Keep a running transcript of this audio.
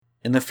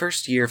In the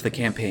first year of the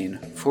campaign,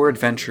 4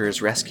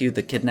 adventurers rescued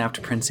the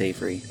kidnapped Prince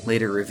Avery,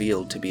 later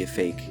revealed to be a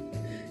fake.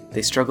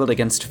 They struggled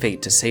against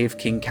fate to save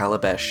King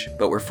Calabesh,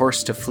 but were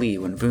forced to flee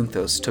when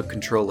Vunthos took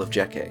control of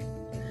Djeke.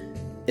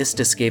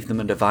 Istis gave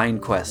them a divine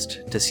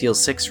quest to seal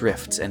 6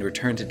 rifts and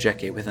return to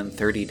Djeke within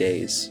 30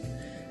 days.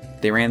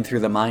 They ran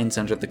through the mines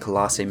under the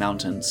Colossae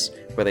Mountains,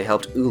 where they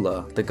helped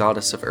Ula, the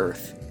goddess of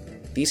Earth.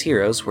 These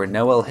heroes were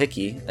Noel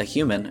Hickey, a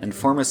human and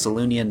former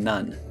Selunian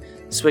nun,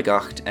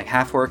 Swigocht, a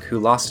half-orc who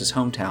lost his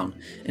hometown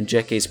in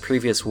Djeke's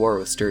previous war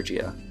with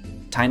Sturgia,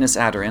 Tinus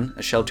Adarin,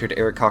 a sheltered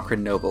Aarakocran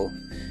noble,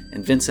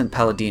 and Vincent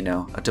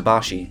Palladino, a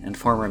Tabashi and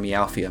former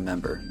Meowthia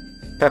member.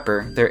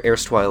 Pepper, their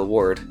erstwhile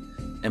ward,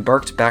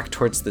 embarked back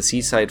towards the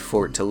seaside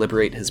fort to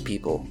liberate his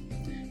people.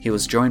 He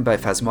was joined by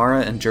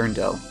Phasmara and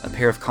Jerndel, a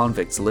pair of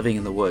convicts living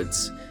in the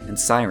woods, and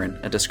Siren,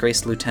 a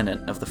disgraced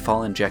lieutenant of the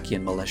fallen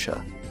Djekian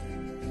militia.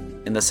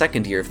 In the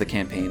second year of the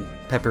campaign,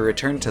 Pepper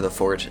returned to the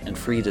fort and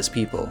freed his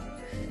people.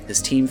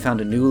 His team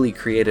found a newly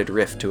created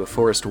rift to a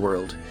forest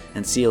world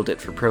and sealed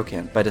it for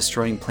Procant by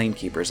destroying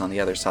planekeepers on the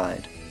other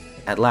side.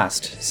 At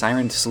last,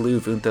 Siren slew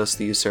Vunthos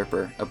the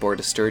Usurper aboard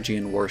a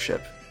Sturgian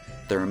warship.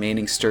 The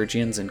remaining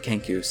Sturgians and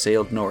Kenku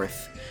sailed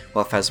north,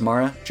 while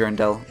Phasmara,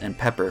 Jerndel, and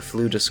Pepper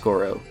flew to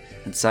Skoro,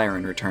 and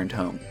Siren returned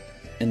home.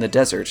 In the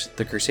desert,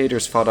 the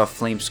Crusaders fought off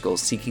Flameskull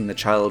seeking the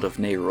child of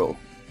Neyrul.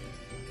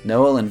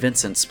 Noel and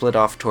Vincent split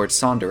off towards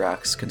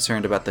Sonderax,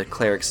 concerned about the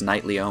cleric's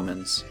nightly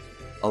omens.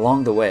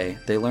 Along the way,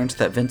 they learned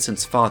that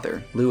Vincent's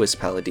father, Louis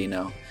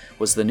Palladino,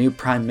 was the new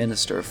Prime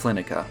Minister of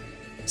Flinica.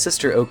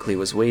 Sister Oakley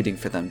was waiting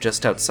for them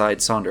just outside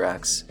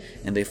Sonderax,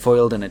 and they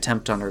foiled an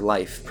attempt on her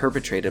life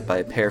perpetrated by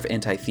a pair of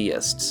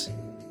anti-theists.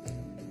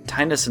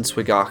 Tinus and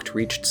Swigocht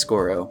reached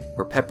Skoro,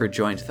 where Pepper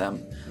joined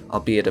them,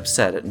 albeit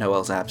upset at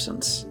Noel's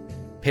absence.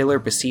 Paler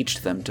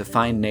beseeched them to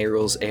find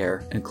Neyrul's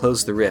heir and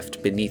close the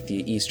rift beneath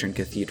the Eastern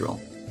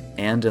Cathedral.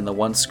 And in the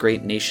once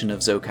great nation of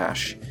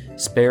Zokash,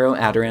 Sparrow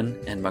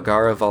Adarin and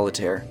Magara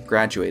Volater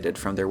graduated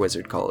from their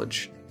wizard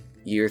college.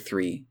 Year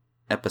 3,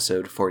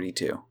 Episode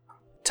 42.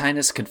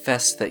 Tinus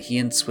confessed that he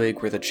and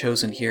Swig were the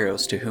chosen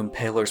heroes to whom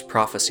Paler's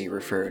prophecy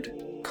referred.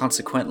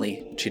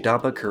 Consequently,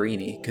 Chidaba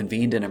Karini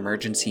convened an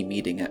emergency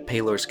meeting at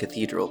Paler's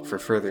cathedral for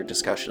further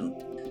discussion.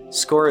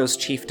 Skoro's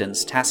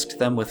chieftains tasked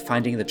them with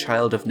finding the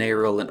child of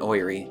Neyrul in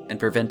Oiri and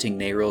preventing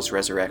Neyrul's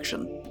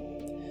resurrection.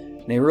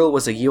 Neyrul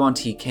was a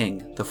Yuan-Ti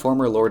king, the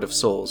former Lord of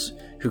Souls,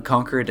 who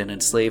conquered and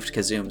enslaved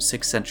Kazum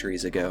 6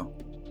 centuries ago.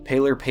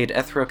 Paler paid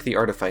Ethrok the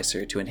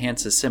Artificer to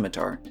enhance his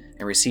scimitar,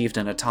 and received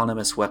an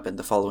autonomous weapon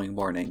the following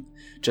morning,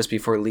 just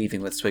before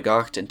leaving with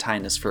Swigocht and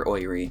Tinus for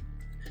Oiri.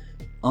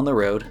 On the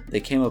road, they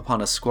came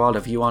upon a squad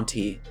of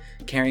Yuan-Ti,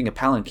 carrying a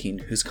palanquin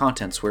whose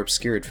contents were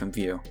obscured from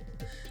view.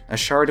 A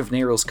shard of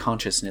Neyrul's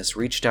consciousness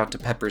reached out to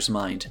Pepper's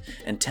mind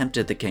and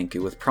tempted the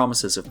Kenku with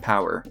promises of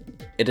power.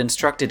 It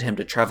instructed him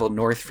to travel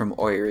north from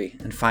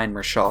Oiri and find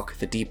Mershalk,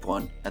 the Deep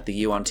One, at the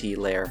Yuan-Ti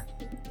lair.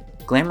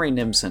 Glamry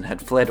Nimson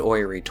had fled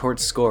Oiri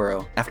towards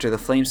Skoro after the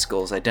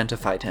Flameskulls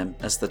identified him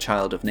as the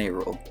child of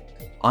Neyrul.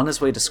 On his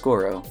way to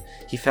Skoro,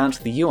 he found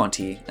the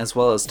Yuan-Ti as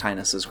well as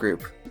Tinus's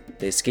group.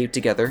 They escaped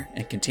together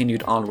and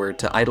continued onward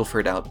to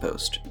Idleford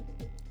Outpost.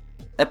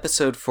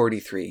 Episode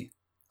 43.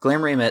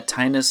 Glamry met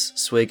Tinus,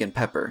 Swig, and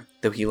Pepper,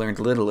 though he learned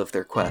little of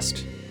their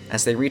quest.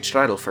 As they reached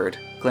Idleford,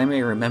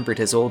 Glamry remembered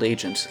his old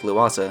agent,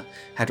 Luaza,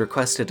 had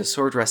requested a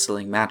sword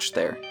wrestling match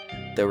there.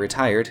 Though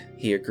retired,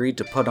 he agreed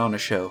to put on a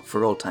show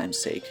for old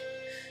time's sake.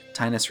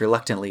 Tinus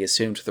reluctantly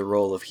assumed the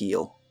role of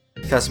heel.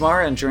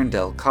 Phasmara and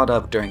Jerndel caught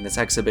up during this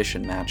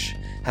exhibition match,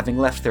 having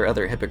left their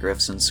other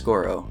hippogriffs in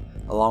Skoro,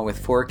 along with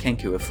 4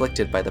 Kenku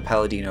afflicted by the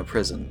Palladino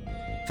prison.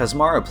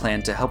 Phasmara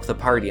planned to help the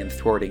party in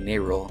thwarting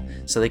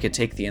Neyrul, so they could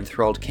take the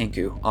enthralled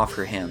Kenku off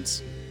her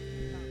hands.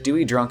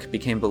 Dewey Drunk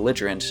became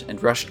belligerent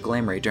and rushed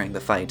Glamry during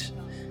the fight.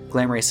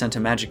 Glamry sent a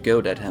magic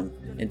goad at him,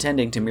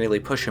 intending to merely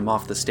push him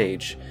off the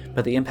stage,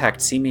 but the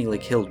impact seemingly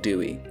killed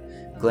Dewey.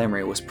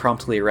 Glamry was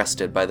promptly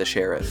arrested by the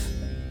sheriff.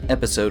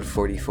 Episode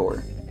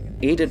 44.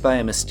 Aided by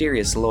a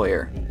mysterious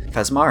lawyer,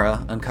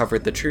 Phasmara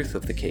uncovered the truth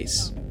of the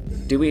case.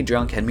 Dewey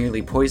Drunk had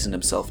merely poisoned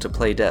himself to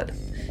play dead.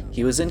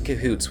 He was in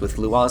cahoots with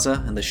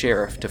Luaza and the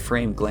sheriff to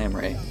frame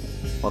Glamry.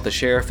 While the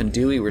sheriff and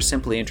Dewey were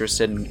simply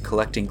interested in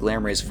collecting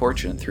Glamry's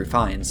fortune through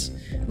fines,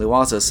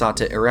 Luaza sought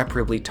to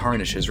irreparably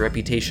tarnish his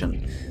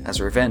reputation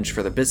as revenge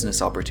for the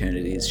business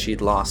opportunities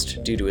she'd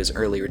lost due to his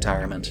early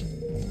retirement.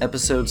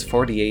 Episodes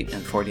 48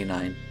 and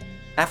 49.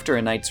 After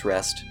a night's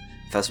rest,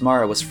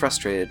 Phasmara was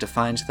frustrated to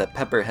find that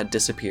Pepper had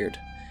disappeared.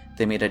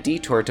 They made a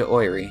detour to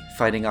Oiri,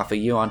 fighting off a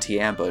Yuan-Ti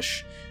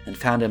ambush, and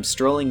found him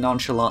strolling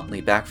nonchalantly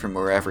back from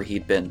wherever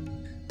he'd been.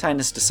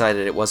 Tinus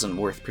decided it wasn't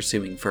worth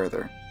pursuing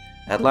further.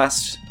 At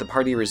last, the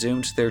party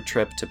resumed their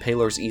trip to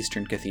Pelor's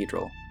Eastern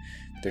Cathedral.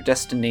 Their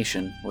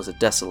destination was a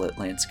desolate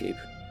landscape.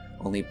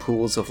 Only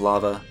pools of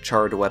lava,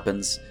 charred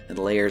weapons, and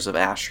layers of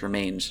ash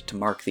remained to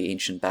mark the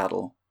ancient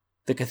battle.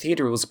 The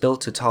cathedral was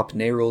built atop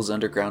Neyrul's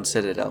underground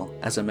citadel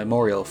as a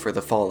memorial for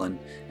the fallen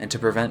and to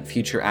prevent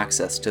future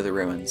access to the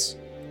ruins.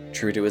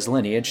 True to his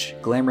lineage,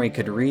 Glamry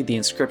could read the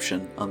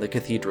inscription on the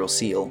cathedral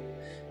seal.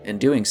 In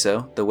doing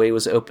so, the way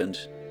was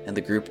opened, and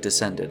the group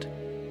descended.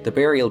 The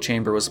burial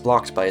chamber was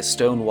blocked by a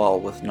stone wall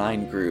with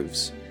 9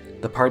 grooves.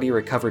 The party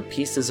recovered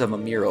pieces of a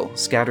mural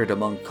scattered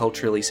among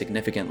culturally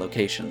significant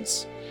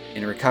locations.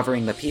 In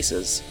recovering the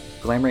pieces,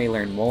 Glamray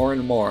learned more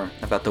and more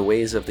about the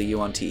ways of the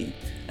Yuan-Ti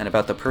and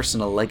about the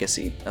personal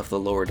legacy of the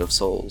Lord of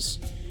Souls.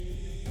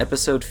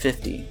 Episode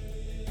 50.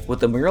 With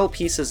the mural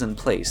pieces in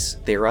place,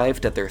 they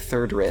arrived at their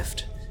 3rd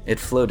rift. It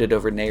floated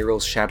over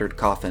Neyrul's shattered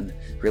coffin,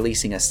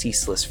 releasing a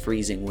ceaseless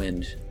freezing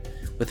wind.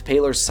 With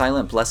Pelor's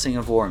silent blessing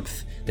of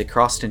warmth, they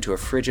crossed into a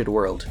frigid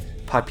world,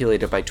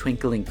 populated by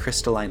twinkling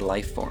crystalline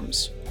life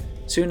forms.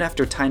 Soon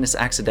after Tinus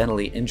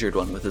accidentally injured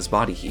one with his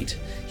body heat,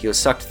 he was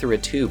sucked through a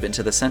tube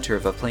into the center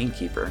of a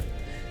planekeeper.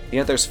 The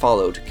others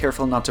followed,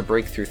 careful not to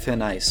break through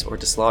thin ice or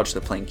dislodge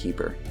the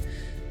planekeeper.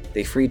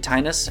 They freed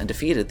Tinus and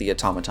defeated the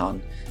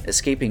automaton,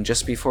 escaping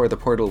just before the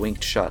portal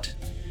winked shut.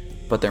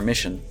 But their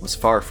mission was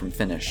far from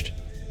finished.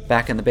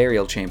 Back in the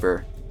burial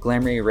chamber,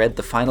 Glamray read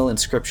the final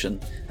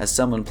inscription as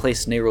someone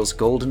placed Neyrul's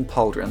golden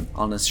pauldron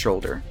on his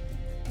shoulder.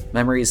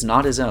 Memories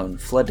not his own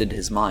flooded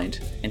his mind,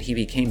 and he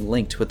became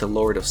linked with the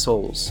Lord of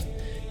Souls.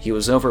 He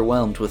was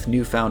overwhelmed with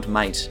newfound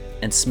might,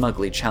 and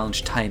smugly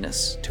challenged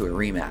Tinus to a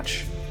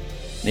rematch.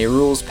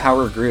 Neyrul's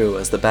power grew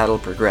as the battle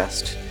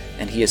progressed,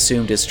 and he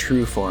assumed his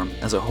true form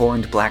as a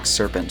horned black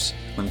serpent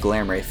when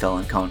Glamray fell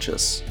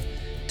unconscious.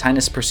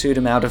 Tinus pursued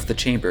him out of the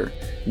chamber,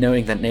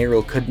 knowing that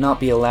Neyrul could not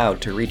be allowed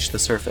to reach the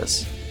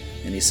surface,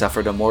 and he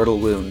suffered a mortal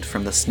wound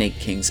from the Snake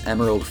King's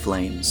emerald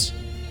flames.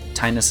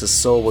 Tinus'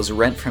 soul was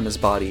rent from his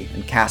body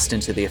and cast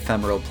into the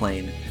ephemeral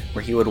plane,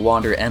 where he would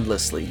wander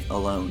endlessly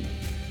alone.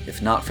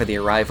 If not for the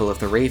arrival of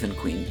the Raven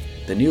Queen,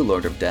 the new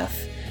Lord of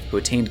Death, who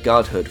attained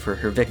godhood for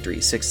her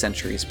victory 6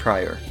 centuries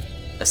prior.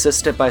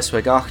 Assisted by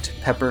Swegacht,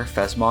 Pepper,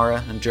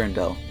 Phasmara, and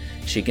Jerndal,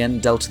 she again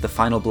dealt the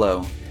final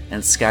blow,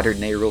 and scattered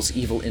Neyrul's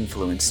evil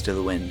influence to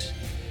the wind.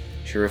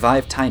 She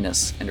revived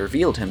Tinus and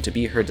revealed him to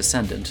be her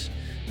descendant,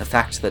 a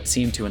fact that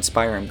seemed to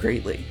inspire him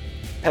greatly.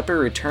 Pepper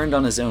returned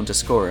on his own to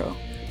Skoro,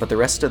 but the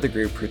rest of the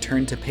group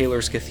returned to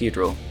Pelor's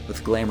Cathedral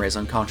with Glamray's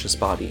unconscious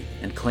body,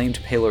 and claimed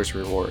Pelor's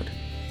reward.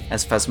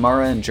 As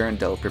Phasmara and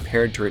Jerndal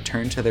prepared to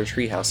return to their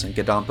treehouse in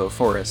Gadampo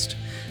Forest,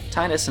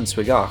 Tinus and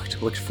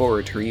Swegacht looked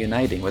forward to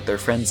reuniting with their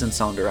friends in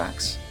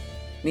Sonderax.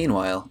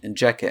 Meanwhile, in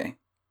Djeke,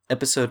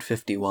 Episode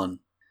 51.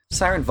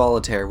 Siren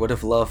Volataire would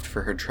have loved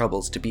for her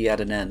troubles to be at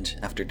an end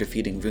after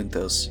defeating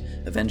Vunthos,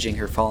 avenging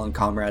her fallen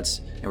comrades,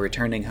 and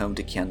returning home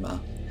to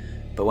Kienma.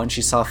 But when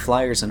she saw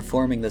flyers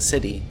informing the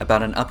city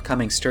about an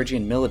upcoming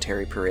Sturgian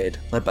military parade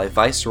led by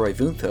Viceroy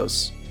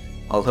Vunthos,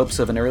 all hopes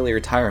of an early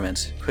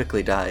retirement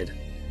quickly died.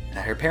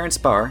 At her parents'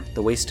 bar,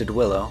 the Wasted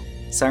Willow,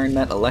 Siren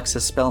met Alexa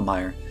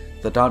Spellmeyer,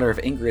 the daughter of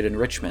Ingrid and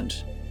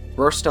Richmond.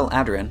 Rorstel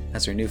Adrin,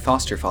 as her new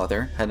foster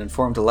father, had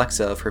informed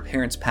Alexa of her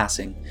parents'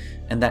 passing,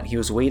 and that he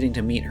was waiting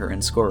to meet her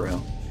in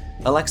Skoro.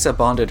 Alexa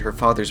bonded her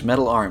father's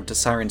metal arm to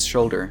Siren's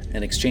shoulder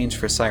in exchange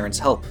for Siren's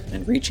help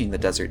in reaching the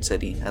desert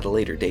city at a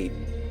later date.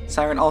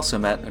 Siren also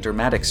met a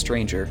dramatic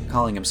stranger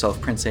calling himself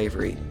Prince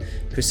Avery,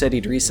 who said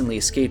he'd recently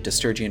escaped a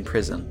Sturgian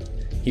prison.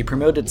 He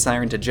promoted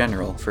Siren to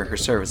general for her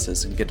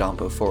services in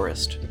Gadampo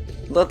Forest.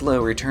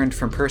 Ludlow returned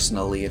from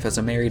personal leave as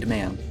a married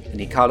man, and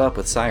he caught up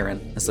with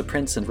Siren as the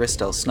prince and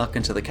Ristel snuck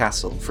into the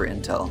castle for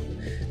intel.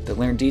 They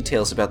learned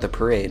details about the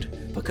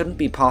parade, but couldn't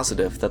be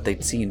positive that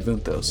they'd seen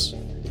Vunthos.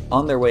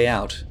 On their way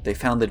out, they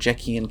found the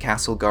Djekian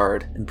castle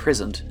guard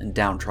imprisoned and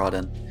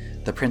downtrodden.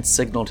 The prince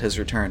signaled his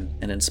return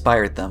and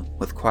inspired them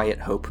with quiet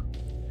hope.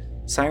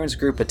 Siren's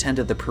group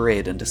attended the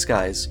parade in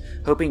disguise,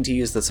 hoping to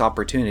use this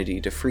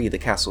opportunity to free the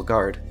castle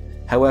guard.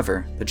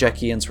 However, the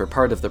Djekians were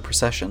part of the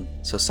procession,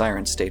 so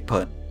Siren stayed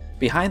put.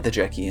 Behind the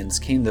Djekians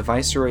came the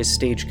Viceroy's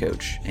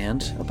stagecoach,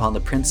 and, upon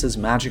the prince's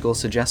magical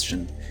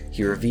suggestion,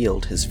 he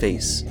revealed his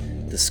face.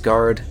 The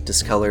scarred,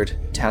 discolored,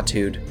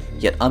 tattooed,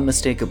 yet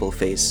unmistakable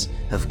face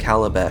of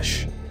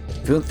Calabesh.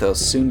 Vunthos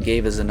soon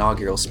gave his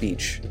inaugural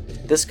speech.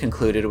 This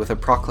concluded with a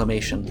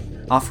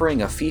proclamation,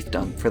 offering a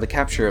fiefdom for the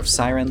capture of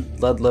Siren,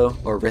 Ludlow,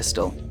 or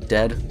Ristel,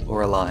 dead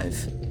or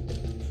alive.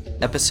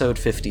 Episode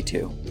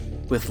 52.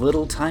 With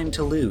little time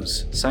to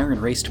lose, Siren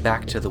raced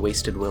back to the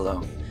Wasted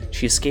Willow.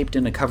 She escaped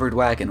in a covered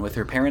wagon with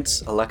her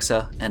parents,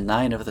 Alexa, and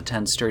 9 of the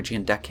 10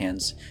 Sturgian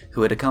deckhands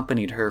who had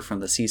accompanied her from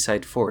the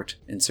seaside fort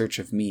in search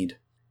of mead.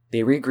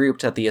 They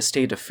regrouped at the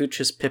estate of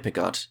Fuchs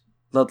Pipigot,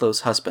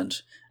 Ludlow's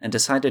husband, and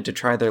decided to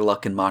try their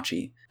luck in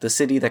Machi, the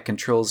city that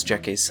controls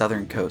Djeke's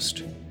southern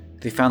coast.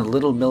 They found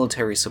little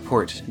military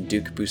support in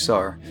Duke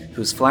Bussar,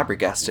 who was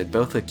flabbergasted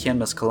both at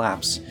Kienma's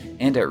collapse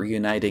and at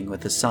reuniting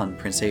with his son,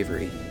 Prince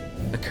Avery.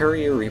 A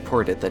courier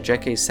reported that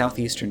Djeke's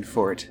southeastern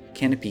fort,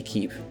 Canopy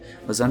Keep,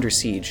 was under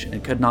siege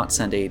and could not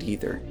send aid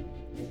either.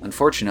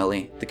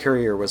 Unfortunately, the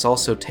courier was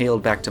also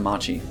tailed back to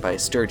Machi by a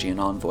Sturgian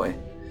envoy.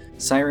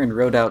 Siren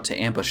rode out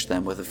to ambush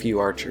them with a few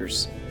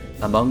archers.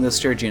 Among the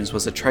Sturgians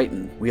was a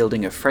Triton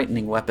wielding a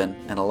frightening weapon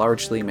and a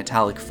largely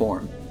metallic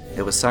form.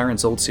 It was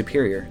Siren's old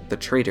superior, the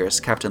traitorous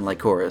Captain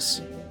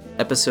Lycoris.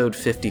 Episode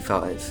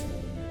 55.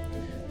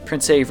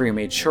 Prince Avery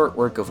made short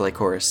work of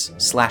Lycoris,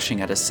 slashing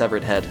at his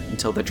severed head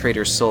until the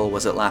traitor's soul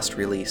was at last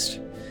released.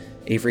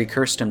 Avery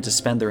cursed him to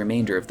spend the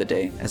remainder of the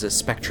day as a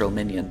spectral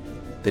minion.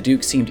 The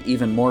Duke seemed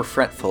even more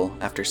fretful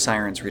after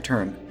Siren's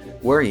return,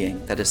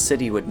 worrying that his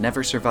city would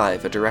never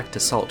survive a direct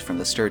assault from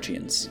the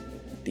Sturgians.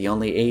 The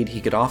only aid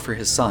he could offer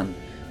his son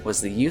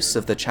was the use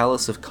of the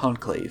Chalice of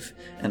Conclave,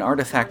 an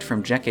artifact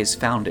from Djeke's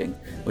founding,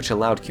 which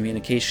allowed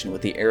communication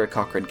with the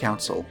Aarakocran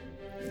Council.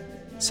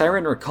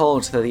 Siren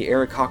recalled that the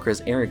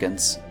Aarakocra's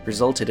arrogance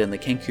resulted in the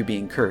Kenku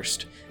being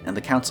cursed, and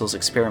the Council's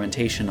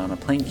experimentation on a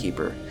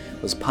Planekeeper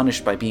was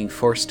punished by being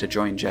forced to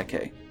join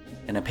Djeke.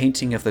 In a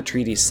painting of the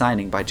treaty's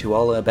signing by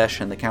Tuala Abesh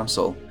and the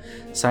Council,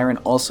 Siren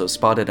also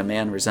spotted a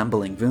man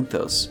resembling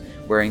Vunthos,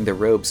 wearing the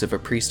robes of a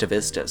priest of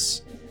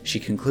Istis. She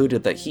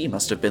concluded that he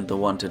must have been the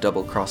one to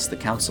double-cross the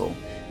Council,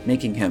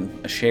 making him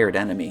a shared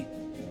enemy.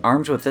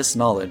 Armed with this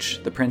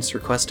knowledge, the prince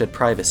requested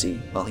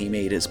privacy while he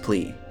made his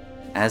plea.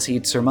 As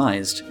he'd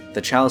surmised,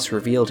 the chalice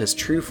revealed his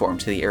true form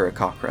to the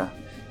Aarakocra.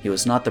 He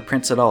was not the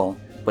prince at all,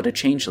 but a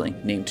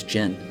changeling named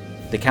Jin.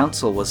 The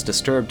council was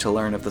disturbed to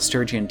learn of the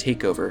Sturgian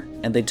takeover,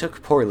 and they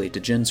took poorly to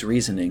Jin's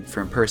reasoning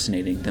for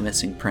impersonating the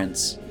missing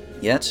prince.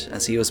 Yet,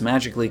 as he was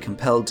magically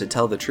compelled to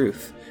tell the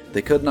truth,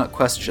 they could not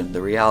question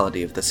the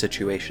reality of the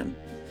situation.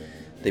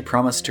 They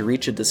promised to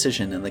reach a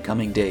decision in the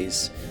coming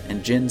days,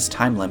 and Jin's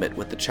time limit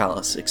with the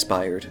chalice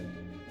expired.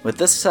 With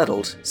this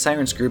settled,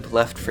 Siren's group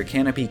left for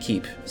Canopy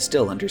Keep,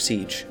 still under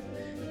siege.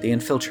 They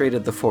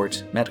infiltrated the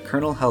fort, met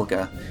Colonel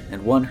Helga,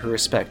 and won her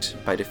respect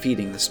by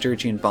defeating the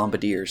Sturgian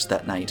bombardiers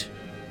that night.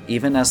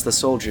 Even as the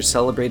soldiers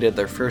celebrated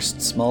their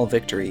first small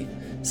victory,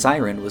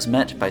 Siren was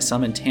met by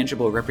some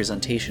intangible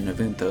representation of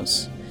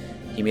Vunthos.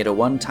 He made a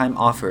one-time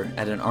offer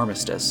at an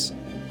armistice,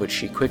 which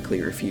she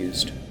quickly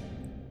refused.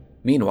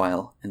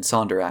 Meanwhile, in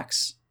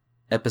Sonderax,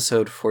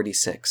 Episode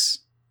 46.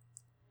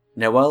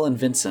 Noelle and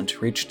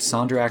Vincent reached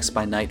Sonderax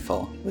by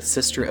nightfall, with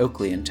Sister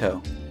Oakley in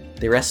tow.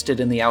 They rested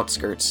in the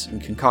outskirts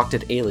and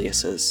concocted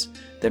aliases,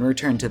 then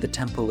returned to the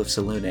Temple of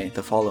Selune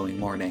the following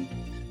morning.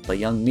 But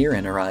young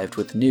Mirren arrived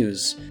with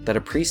news that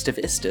a priest of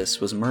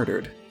Istis was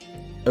murdered.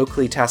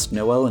 Oakley tasked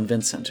Noelle and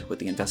Vincent with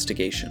the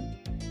investigation.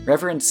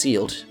 Reverend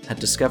Sealed had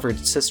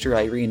discovered Sister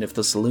Irene of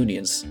the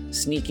Selunians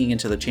sneaking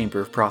into the Chamber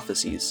of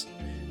Prophecies.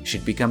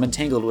 She'd become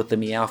entangled with the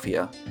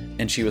Meowphia,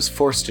 and she was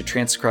forced to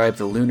transcribe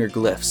the lunar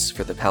glyphs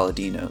for the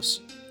Paladinos.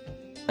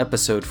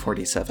 Episode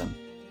 47.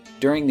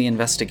 During the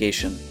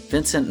investigation,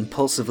 Vincent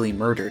impulsively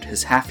murdered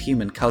his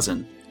half-human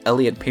cousin,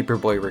 Elliot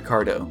Paperboy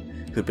Ricardo,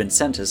 who'd been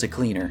sent as a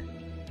cleaner.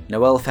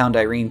 Noelle found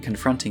Irene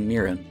confronting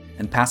Mirren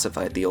and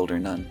pacified the older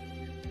nun.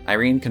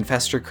 Irene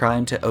confessed her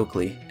crime to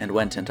Oakley and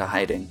went into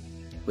hiding.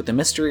 With the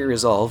mystery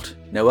resolved,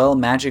 Noelle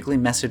magically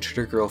messaged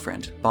her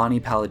girlfriend, Bonnie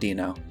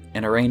Palladino,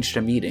 and arranged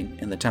a meeting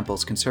in the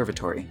temple's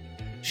conservatory.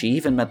 She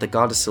even met the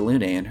goddess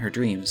Selune in her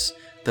dreams,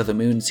 though the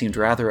moon seemed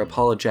rather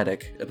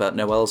apologetic about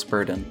Noelle's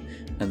burden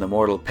and the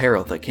mortal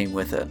peril that came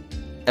with it.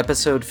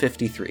 Episode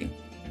 53.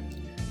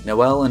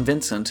 Noelle and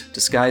Vincent,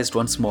 disguised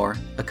once more,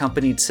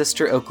 accompanied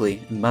Sister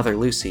Oakley and Mother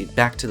Lucy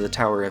back to the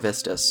Tower of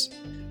Istis,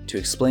 to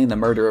explain the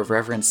murder of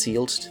Reverend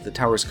Sealed to the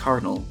tower's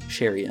cardinal,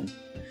 Sherian.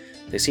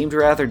 They seemed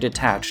rather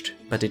detached,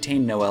 but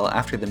detained Noelle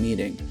after the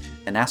meeting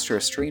and asked her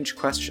a strange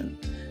question,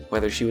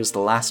 whether she was the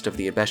last of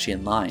the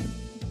Abeshian line.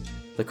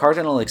 The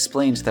cardinal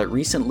explained that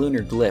recent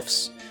lunar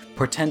glyphs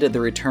portended the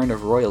return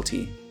of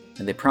royalty,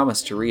 and they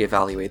promised to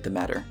re-evaluate the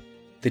matter.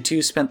 The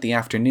two spent the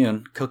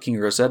afternoon cooking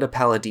Rosetta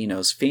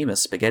Palladino's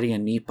famous spaghetti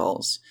and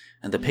meatballs,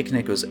 and the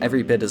picnic was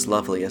every bit as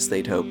lovely as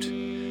they'd hoped.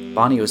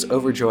 Bonnie was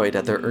overjoyed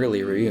at their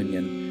early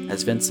reunion,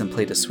 as Vincent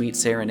played a sweet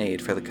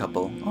serenade for the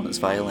couple on his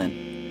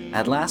violin.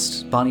 At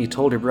last, Bonnie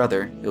told her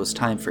brother it was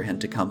time for him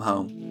to come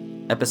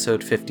home.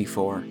 Episode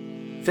 54.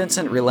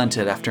 Vincent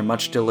relented after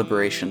much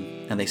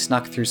deliberation, and they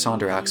snuck through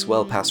Sonderax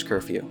well past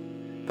curfew.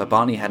 But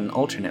Bonnie had an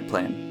alternate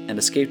plan, and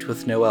escaped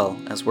with Noelle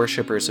as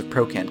worshippers of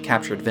Procant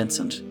captured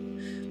Vincent.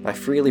 By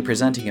freely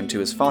presenting him to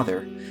his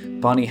father,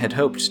 Bonnie had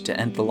hoped to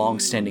end the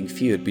long-standing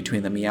feud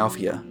between the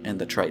Meowphia and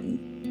the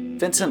Triton.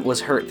 Vincent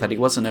was hurt that he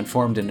wasn't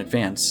informed in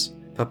advance,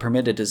 but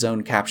permitted his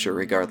own capture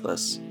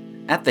regardless.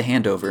 At the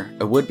handover,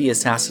 a would-be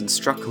assassin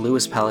struck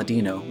Louis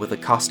Palladino with a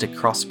caustic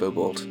crossbow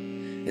bolt.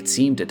 It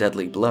seemed a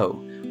deadly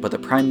blow, but the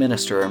Prime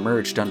Minister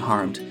emerged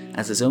unharmed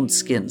as his own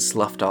skin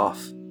sloughed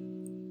off.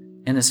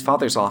 In his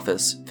father's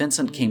office,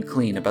 Vincent came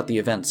clean about the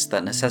events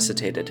that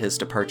necessitated his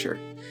departure.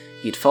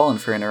 He'd fallen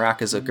for an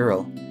Arakaza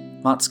girl,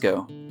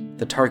 Matsuko,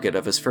 the target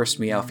of his first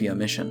Meowphia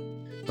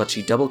mission, but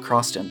she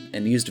double-crossed him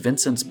and used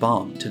Vincent's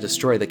bomb to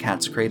destroy the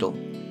cat's cradle.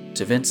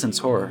 To Vincent's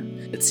horror,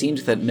 it seemed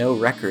that no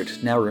record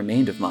now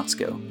remained of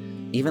Matsuko.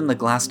 Even the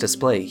glass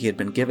display he had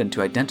been given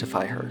to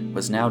identify her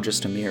was now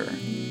just a mirror.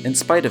 In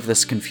spite of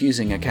this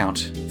confusing account,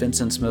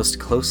 Vincent's most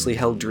closely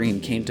held dream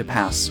came to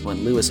pass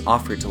when Louis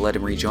offered to let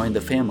him rejoin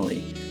the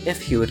family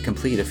if he would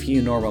complete a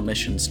few normal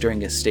missions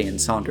during his stay in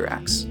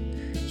Sonderax.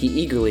 He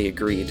eagerly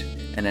agreed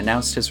and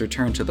announced his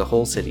return to the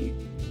whole city.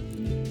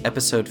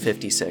 Episode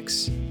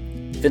 56.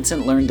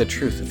 Vincent learned the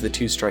truth of the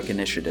two-strike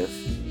initiative.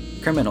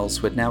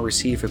 Criminals would now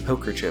receive a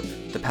poker chip,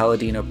 the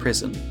Palladino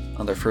prison,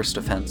 on their first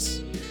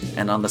offense,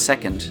 and on the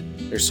second,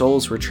 their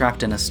souls were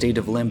trapped in a state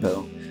of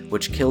limbo,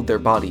 which killed their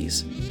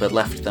bodies, but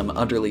left them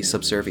utterly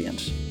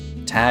subservient.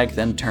 Tag,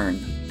 then turn.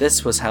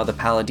 This was how the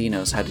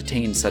Paladinos had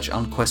attained such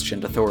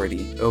unquestioned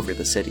authority over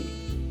the city.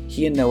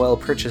 He and Noelle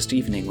purchased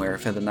evening wear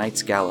for the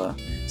night's gala,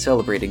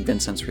 celebrating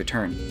Vincent's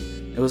return.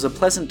 It was a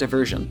pleasant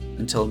diversion,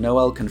 until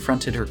Noelle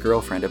confronted her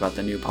girlfriend about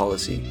the new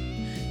policy.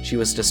 She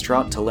was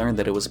distraught to learn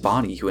that it was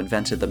Bonnie who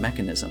invented the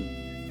mechanism.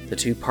 The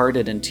two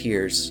parted in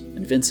tears,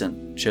 and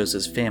Vincent chose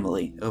his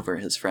family over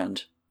his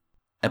friend.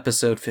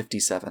 Episode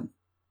 57.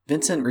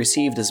 Vincent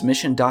received his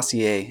mission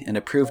dossier and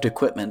approved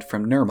equipment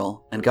from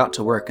Nermal and got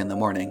to work in the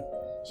morning.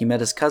 He met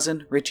his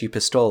cousin, Richie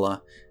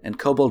Pistola, and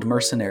kobold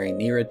mercenary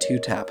Nira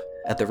Two-Tap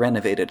at the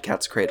renovated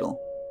Cat's Cradle.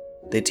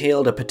 They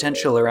tailed a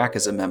potential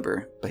Arakiza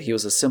member, but he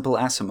was a simple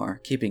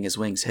Aasimar, keeping his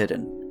wings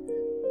hidden.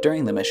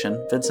 During the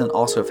mission, Vincent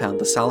also found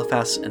the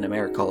Salafas and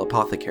Americal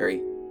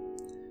apothecary.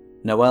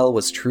 Noelle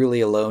was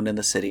truly alone in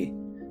the city.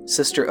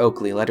 Sister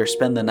Oakley let her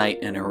spend the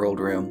night in her old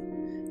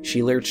room.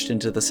 She lurched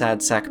into the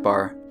Sad Sack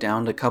bar,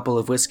 downed a couple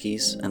of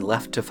whiskeys, and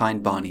left to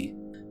find Bonnie.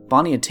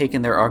 Bonnie had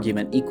taken their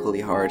argument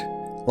equally hard,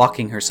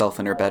 locking herself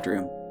in her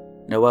bedroom.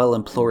 Noelle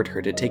implored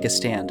her to take a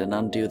stand and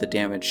undo the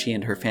damage she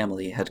and her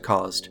family had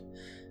caused.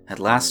 At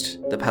last,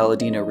 the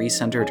Paladino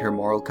recentered her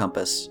moral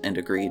compass and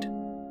agreed.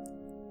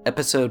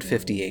 Episode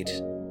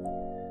 58.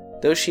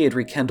 Though she had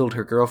rekindled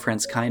her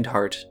girlfriend's kind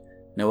heart,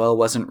 Noelle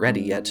wasn't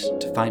ready yet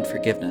to find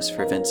forgiveness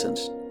for Vincent.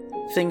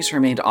 Things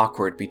remained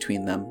awkward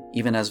between them,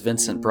 even as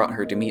Vincent brought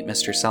her to meet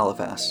Mr.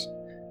 Salafas.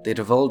 They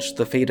divulged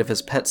the fate of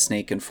his pet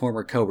snake and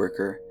former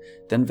co-worker,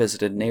 then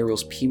visited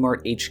Neyrul's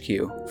P-Mart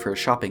HQ for a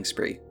shopping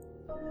spree.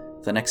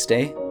 The next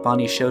day,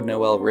 Bonnie showed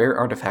Noelle rare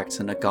artifacts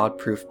in a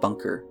god-proof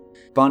bunker.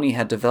 Bonnie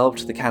had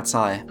developed the cat's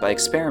eye by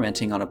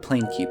experimenting on a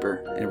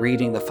planekeeper and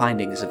reading the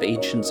findings of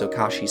ancient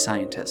Zokashi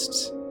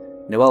scientists.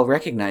 Noelle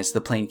recognized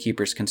the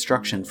planekeeper's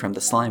construction from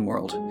the slime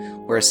world,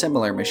 where a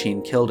similar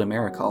machine killed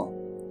Americal.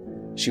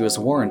 She was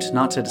warned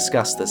not to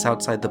discuss this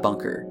outside the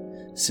bunker,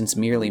 since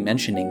merely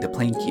mentioning the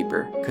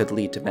planekeeper could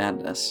lead to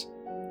madness.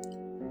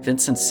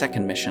 Vincent's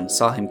second mission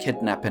saw him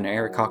kidnap an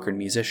Aarakocran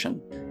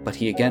musician, but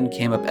he again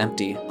came up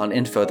empty on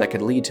info that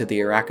could lead to the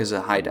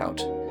Arakiza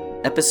hideout.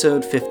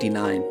 Episode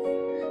 59.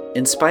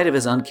 In spite of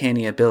his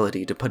uncanny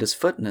ability to put his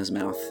foot in his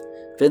mouth,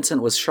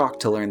 Vincent was shocked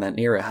to learn that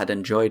Nira had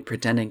enjoyed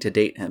pretending to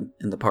date him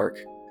in the park.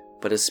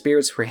 But his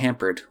spirits were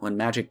hampered when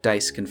magic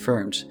dice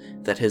confirmed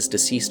that his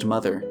deceased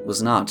mother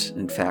was not,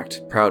 in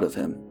fact, proud of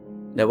him.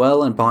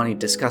 Noelle and Bonnie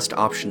discussed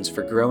options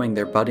for growing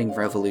their budding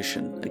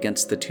revolution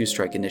against the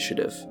Two-Strike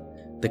Initiative.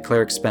 The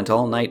cleric spent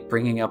all night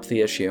bringing up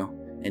the issue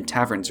in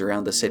taverns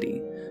around the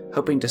city,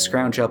 hoping to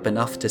scrounge up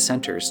enough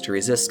dissenters to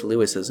resist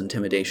Lewis's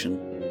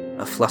intimidation.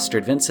 A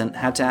flustered Vincent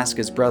had to ask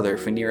his brother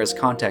for Nira's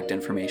contact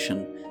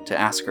information to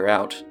ask her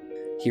out.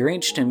 He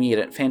arranged to meet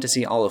at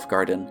Fantasy Olive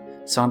Garden,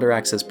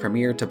 Sonderax's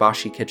premier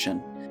Tabashi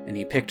kitchen, and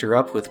he picked her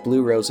up with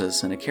blue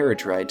roses and a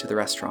carriage ride to the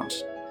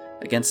restaurant.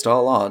 Against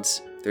all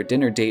odds, their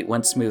dinner date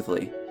went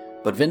smoothly,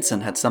 but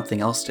Vincent had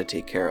something else to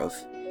take care of.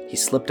 He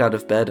slipped out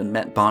of bed and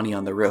met Bonnie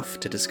on the roof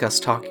to discuss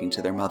talking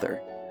to their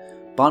mother.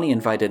 Bonnie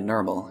invited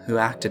Nermal, who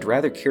acted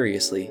rather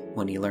curiously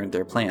when he learned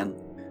their plan.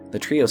 The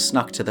trio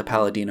snuck to the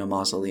Paladino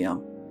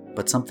mausoleum,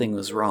 but something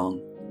was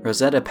wrong.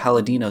 Rosetta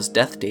Paladino's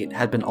death date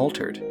had been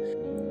altered.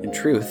 In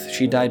truth,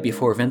 she died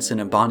before Vincent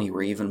and Bonnie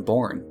were even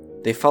born.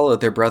 They followed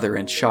their brother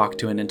in shock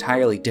to an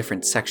entirely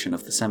different section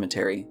of the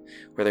cemetery,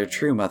 where their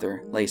true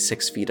mother lay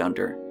 6 feet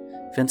under.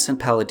 Vincent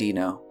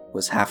Paladino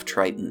was half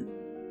Triton.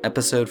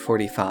 Episode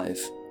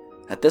 45.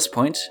 At this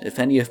point, if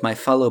any of my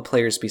fellow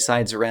players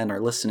besides Ren are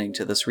listening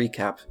to this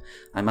recap,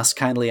 I must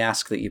kindly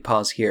ask that you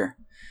pause here.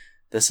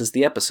 This is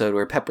the episode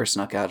where Pepper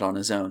snuck out on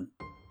his own.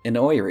 In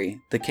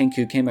Oiri, the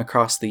Kinku came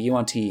across the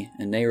Yuan-Ti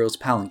in Neyrul's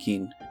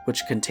palanquin,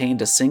 which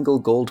contained a single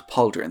gold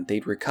pauldron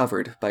they'd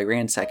recovered by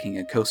ransacking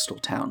a coastal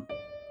town.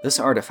 This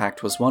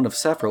artifact was one of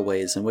several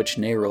ways in which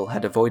Neyrul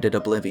had avoided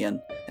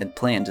oblivion and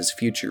planned his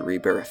future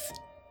rebirth.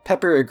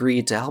 Pepper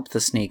agreed to help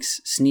the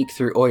snakes sneak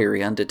through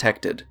Oiri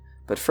undetected,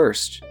 but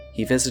first,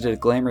 he visited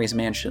Glamry's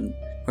mansion,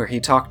 where he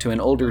talked to an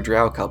older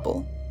drow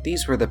couple.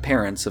 These were the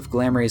parents of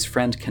Glamry's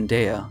friend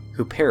Candea,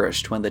 who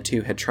perished when the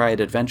two had tried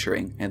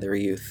adventuring in their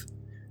youth.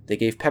 They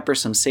gave Pepper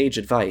some sage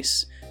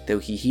advice, though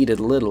he heeded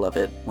little of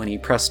it when he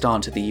pressed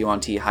on to the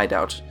Yuan-Ti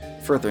hideout,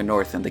 further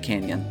north in the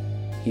canyon.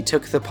 He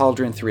took the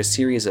pauldron through a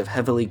series of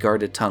heavily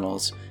guarded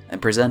tunnels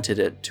and presented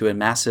it to a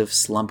massive,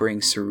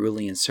 slumbering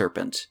cerulean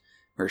serpent,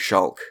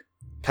 Mershulk.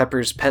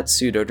 Pepper's pet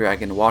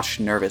pseudo-dragon watched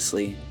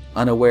nervously,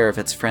 unaware of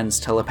its friend's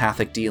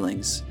telepathic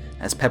dealings,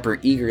 as Pepper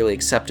eagerly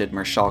accepted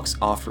Mershulk's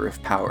offer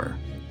of power.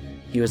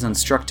 He was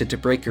instructed to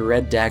break a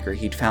red dagger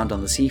he'd found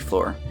on the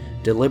seafloor,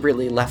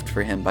 deliberately left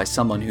for him by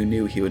someone who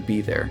knew he would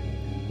be there.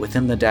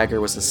 Within the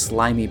dagger was a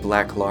slimy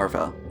black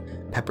larva.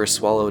 Pepper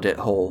swallowed it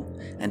whole,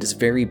 and his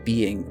very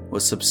being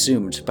was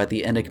subsumed by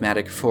the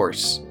enigmatic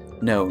force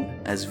known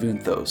as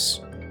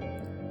Vunthos.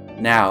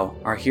 Now,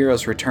 our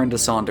heroes return to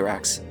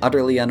Sonderax,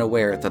 utterly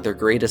unaware that their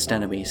greatest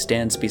enemy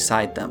stands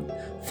beside them,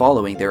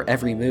 following their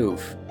every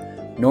move.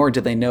 Nor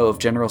do they know of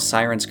General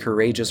Siren's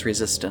courageous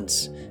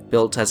resistance,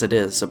 built as it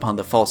is upon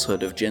the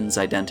falsehood of Jin's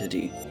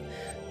identity.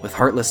 With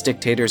heartless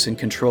dictators in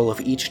control of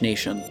each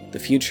nation, the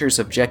futures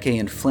of Djeke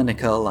and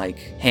Flinnica alike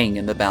hang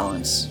in the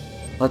balance.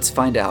 Let's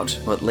find out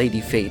what Lady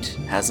Fate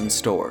has in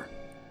store.